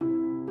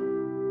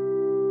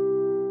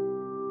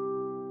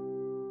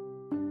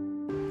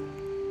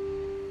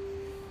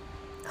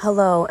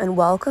Hello and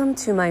welcome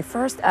to my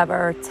first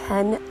ever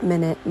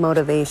 10-minute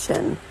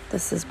motivation.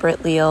 This is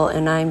Britt Leal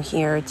and I'm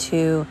here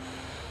to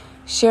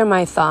share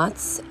my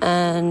thoughts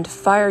and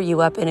fire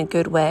you up in a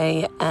good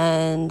way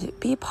and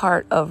be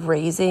part of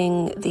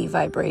raising the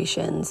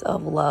vibrations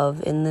of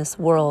love in this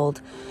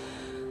world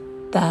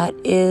that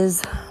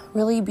is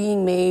really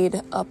being made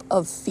up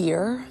of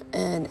fear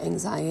and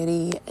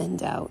anxiety and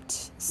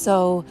doubt.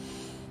 So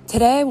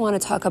today I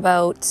want to talk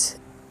about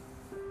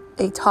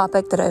a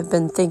topic that I've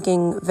been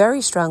thinking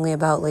very strongly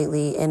about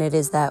lately, and it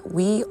is that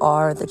we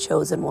are the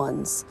chosen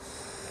ones.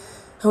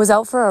 I was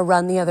out for a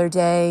run the other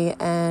day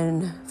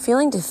and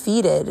feeling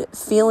defeated,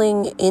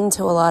 feeling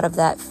into a lot of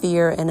that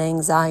fear and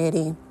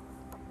anxiety.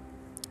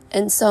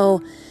 And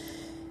so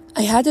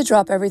I had to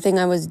drop everything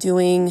I was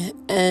doing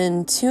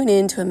and tune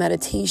into a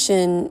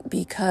meditation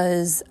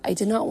because I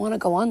did not want to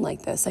go on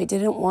like this. I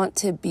didn't want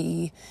to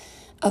be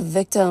a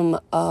victim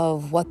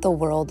of what the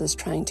world is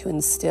trying to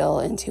instill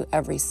into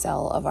every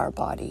cell of our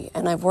body.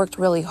 And I've worked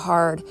really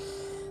hard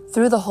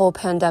through the whole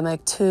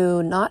pandemic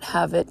to not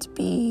have it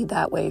be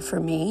that way for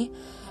me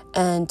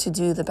and to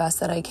do the best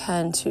that I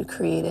can to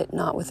create it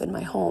not within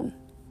my home.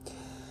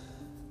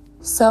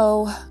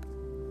 So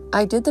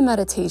I did the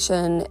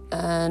meditation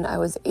and I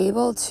was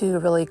able to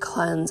really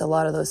cleanse a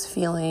lot of those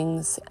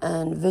feelings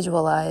and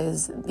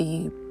visualize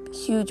the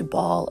huge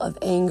ball of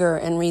anger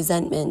and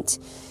resentment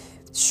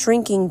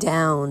shrinking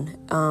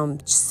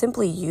down,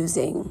 simply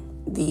using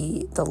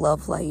the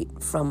love light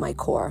from my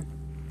core.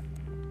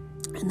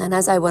 And then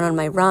as I went on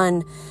my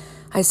run,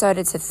 I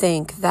started to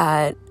think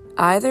that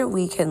either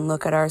we can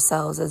look at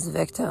ourselves as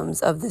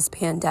victims of this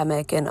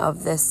pandemic and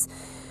of this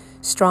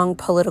strong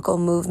political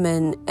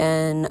movement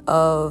and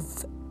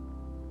of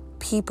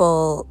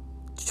people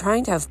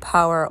trying to have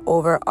power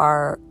over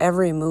our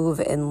every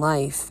move in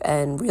life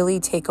and really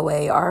take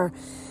away our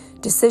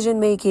decision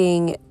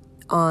making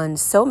on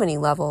so many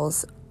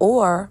levels,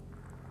 or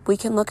we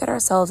can look at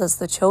ourselves as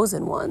the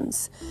chosen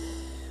ones.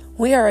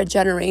 We are a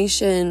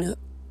generation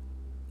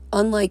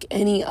unlike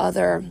any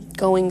other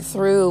going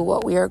through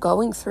what we are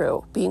going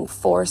through, being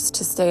forced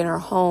to stay in our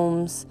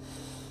homes.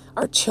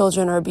 Our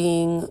children are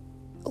being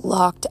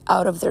locked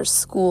out of their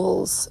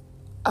schools.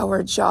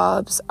 Our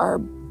jobs are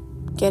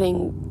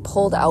getting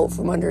pulled out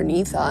from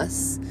underneath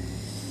us.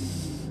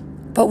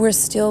 But we're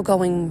still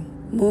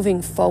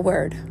moving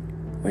forward.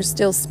 We're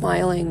still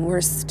smiling. We're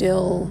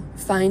still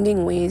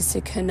finding ways to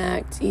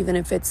connect, even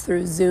if it's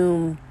through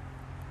Zoom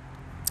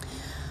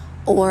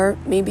or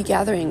maybe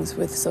gatherings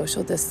with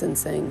social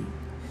distancing.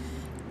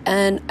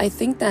 And I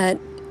think that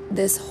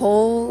this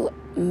whole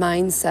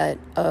mindset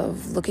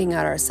of looking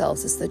at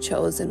ourselves as the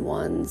chosen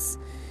ones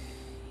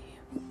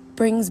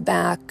brings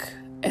back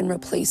and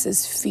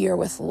replaces fear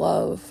with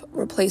love,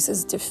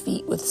 replaces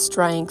defeat with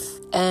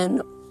strength,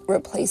 and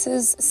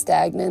replaces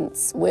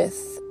stagnance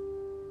with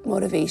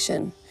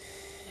motivation.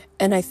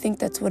 And I think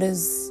that's what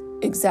is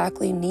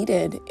exactly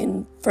needed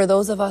for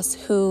those of us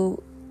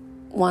who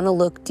want to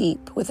look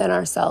deep within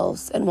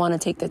ourselves and want to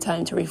take the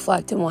time to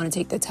reflect and want to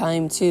take the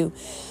time to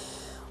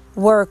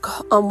work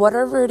on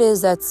whatever it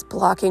is that's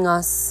blocking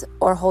us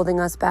or holding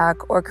us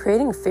back or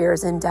creating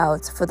fears and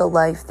doubts for the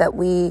life that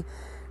we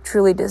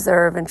truly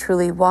deserve and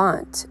truly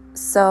want.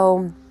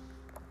 So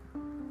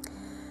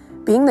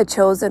being the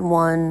chosen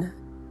one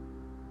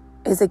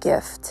is a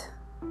gift.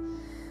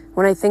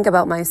 When I think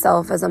about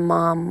myself as a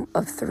mom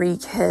of 3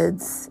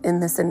 kids in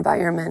this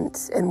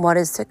environment and what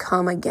is to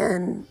come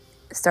again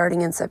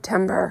starting in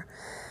September,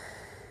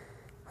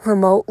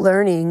 remote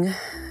learning,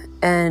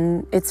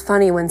 and it's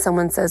funny when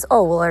someone says,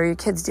 oh, well, are your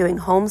kids doing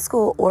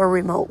homeschool or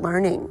remote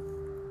learning?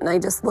 And I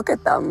just look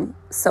at them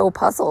so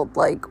puzzled,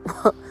 like,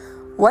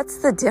 what's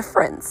the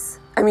difference?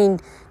 I mean,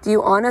 do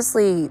you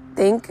honestly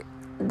think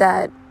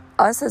that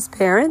us as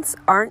parents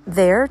aren't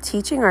there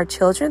teaching our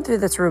children through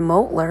this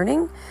remote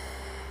learning?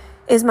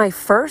 Is my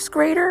first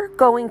grader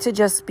going to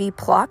just be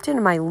plopped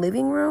in my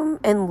living room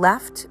and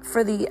left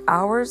for the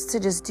hours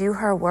to just do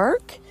her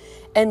work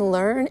and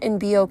learn and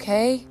be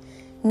okay?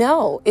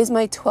 No. Is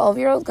my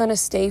 12-year-old going to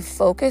stay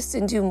focused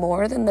and do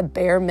more than the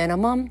bare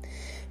minimum?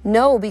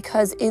 No,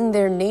 because in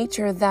their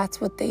nature, that's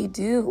what they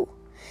do.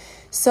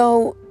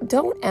 So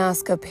don't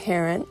ask a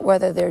parent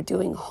whether they're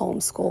doing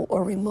homeschool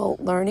or remote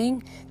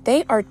learning.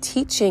 They are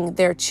teaching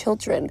their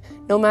children,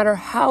 no matter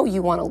how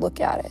you want to look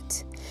at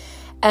it.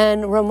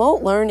 And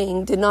remote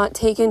learning did not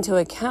take into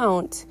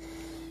account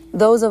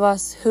those of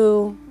us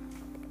who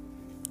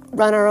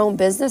run our own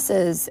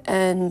businesses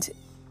and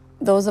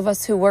those of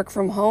us who work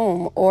from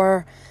home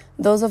or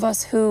those of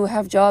us who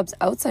have jobs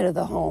outside of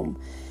the home.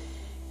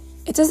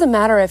 It doesn't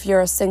matter if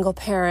you're a single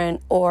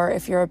parent or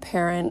if you're a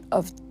parent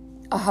of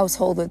a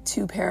household with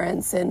 2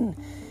 parents and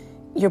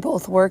you're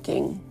both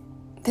working.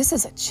 This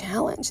is a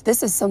challenge.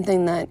 This is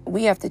something that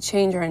we have to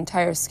change our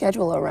entire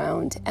schedule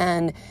around.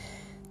 And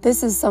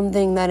this is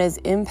something that is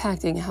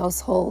impacting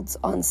households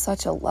on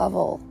such a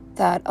level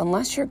that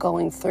unless you're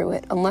going through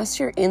it, unless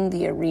you're in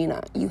the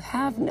arena, you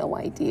have no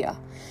idea.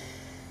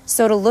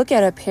 So to look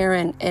at a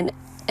parent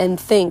and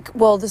think,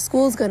 well, the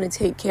school's going to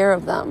take care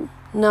of them.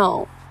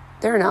 No,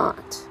 they're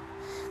not.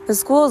 The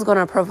school is going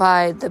to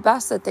provide the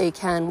best that they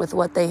can with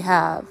what they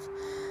have.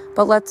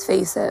 But let's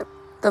face it,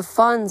 the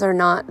funds are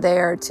not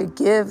there to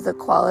give the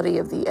quality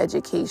of the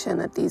education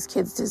that these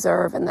kids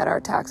deserve and that our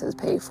taxes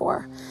pay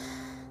for.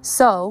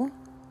 So,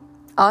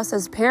 us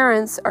as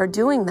parents are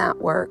doing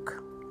that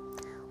work.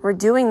 We're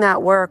doing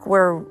that work.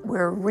 We're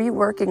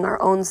reworking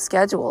our own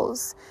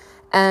schedules.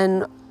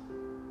 And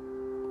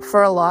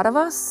for a lot of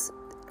us,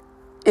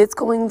 it's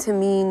going to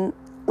mean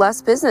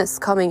less business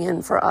coming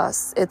in for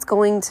us. It's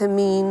going to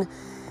mean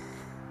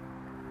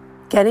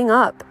getting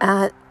up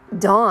at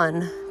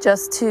dawn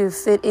just to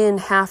fit in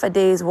half a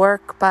day's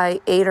work by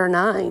 8 or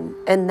 9,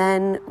 and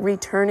then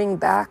returning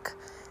back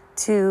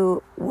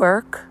to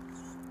work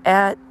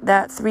at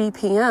that 3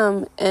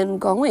 p.m.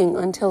 and going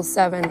until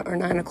 7 or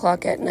 9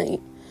 o'clock at night.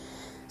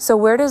 So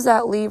where does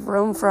that leave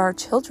room for our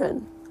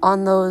children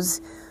on those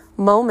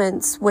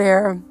moments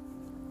where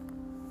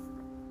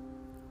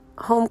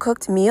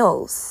home-cooked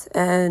meals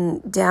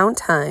and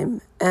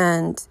downtime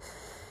and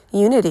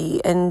unity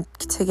and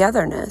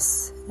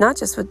togetherness, not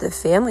just with the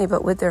family,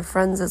 but with their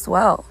friends as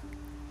well?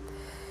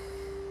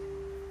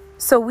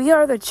 So we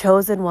are the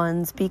chosen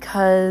ones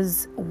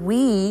because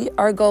we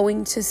are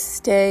going to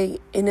stay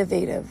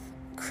innovative,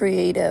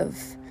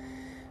 creative,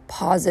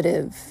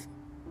 positive.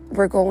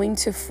 We're going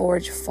to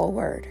forge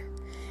forward.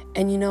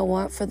 And you know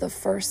what? For the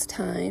first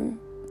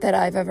time that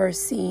I've ever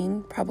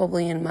seen,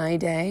 probably in my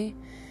day,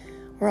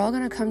 we're all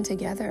going to come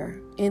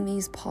together in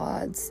these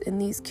pods, in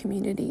these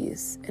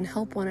communities, and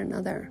help one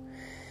another.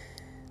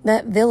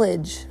 That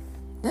village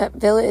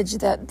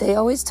that they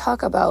always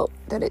talk about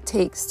that it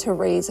takes to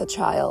raise a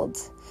child.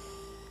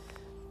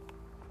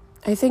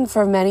 I think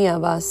for many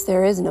of us,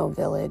 there is no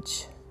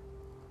village.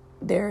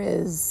 There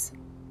is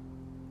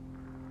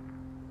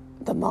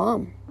the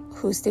mom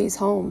who stays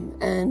home,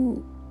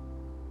 and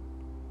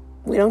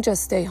we don't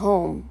just stay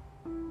home.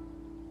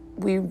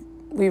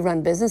 We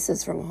run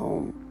businesses from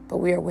home, but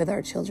we are with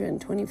our children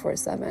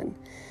 24/7.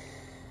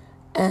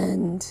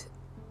 And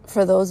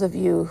for those of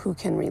you who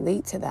can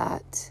relate to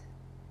that,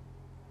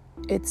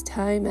 it's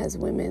time as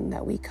women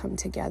that we come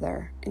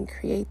together and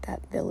create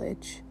that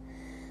village.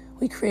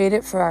 We create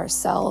it for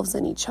ourselves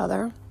and each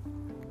other,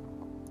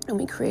 and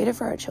we create it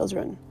for our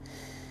children,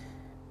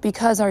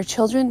 because our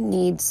children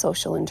need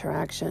social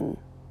interaction,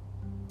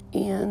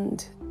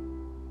 and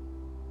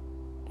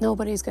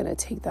nobody's going to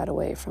take that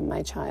away from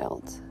my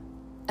child.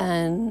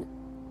 And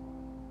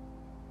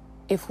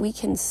if we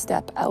can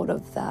step out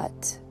of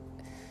that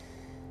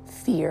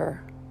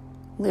fear,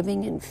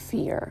 living in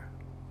fear,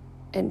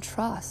 and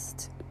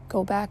trust,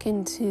 go back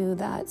into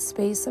that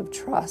space of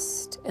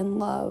trust and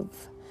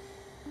love.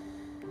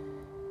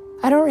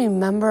 I don't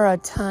remember a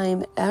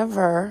time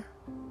ever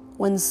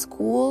when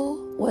school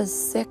was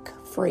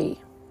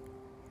sick-free,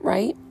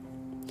 right?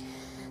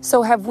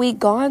 So have we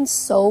gone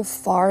so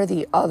far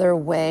the other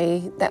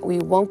way that we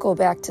won't go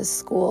back to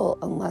school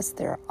unless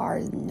there are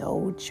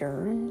no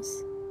germs?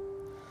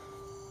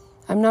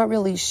 I'm not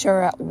really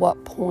sure at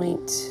what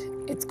point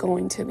it's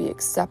going to be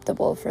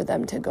acceptable for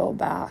them to go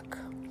back.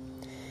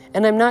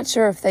 And I'm not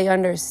sure if they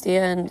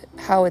understand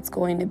how it's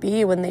going to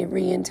be when they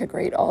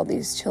reintegrate all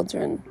these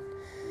children.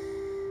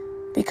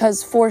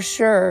 Because for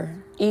sure,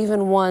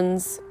 even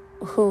ones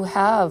who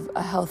have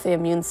a healthy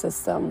immune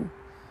system,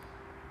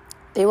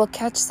 they will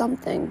catch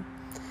something,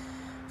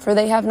 for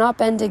they have not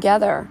been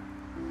together,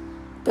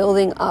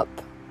 building up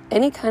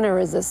any kind of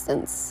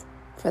resistance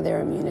for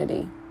their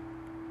immunity.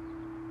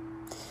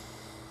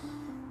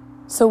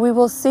 So we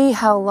will see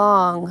how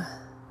long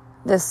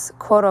this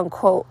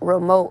quote-unquote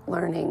remote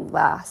learning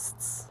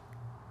lasts.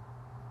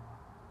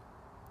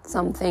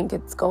 Some think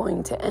it's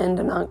going to end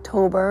in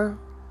October.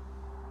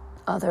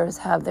 Others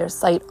have their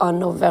sight on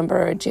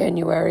November or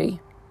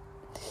January.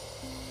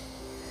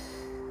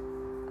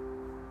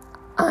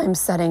 I'm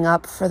setting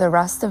up for the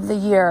rest of the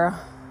year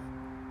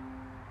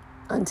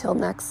until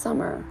next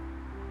summer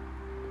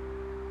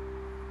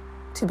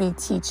to be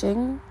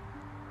teaching,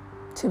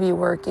 to be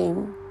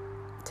working,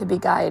 to be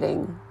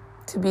guiding,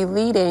 to be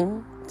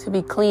leading, to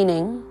be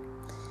cleaning,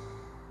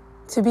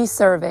 to be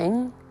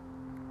serving,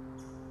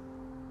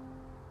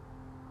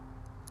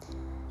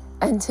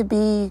 and to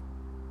be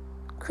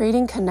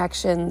creating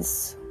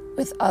connections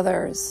with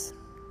others,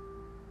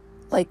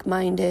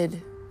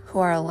 like-minded, who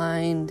are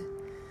aligned,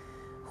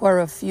 who are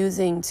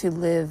refusing to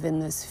live in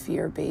this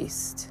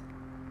fear-based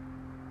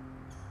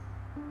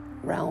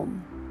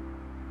realm,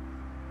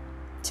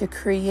 to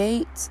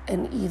create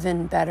an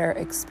even better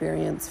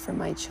experience for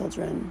my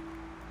children,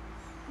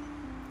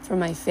 for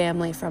my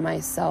family, for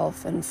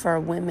myself, and for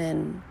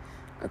women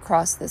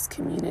across this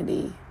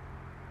community.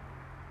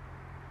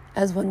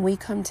 As when we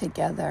come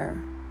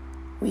together,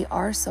 we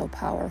are so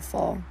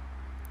powerful.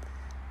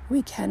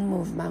 We can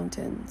move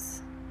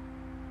mountains.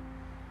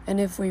 And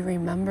if we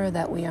remember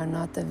that we are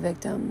not the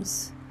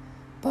victims,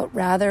 but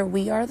rather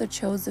we are the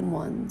chosen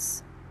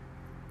ones,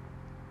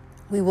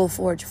 we will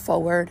forge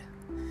forward,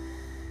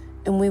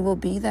 and we will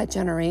be that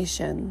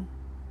generation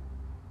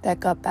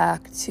that got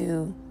back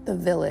to the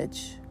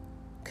village,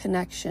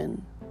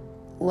 connection,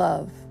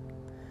 love,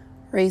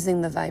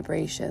 raising the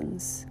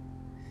vibrations,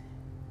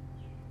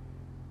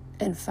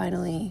 and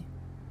finally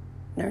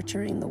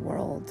nurturing the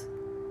world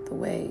the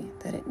way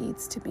that it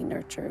needs to be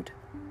nurtured.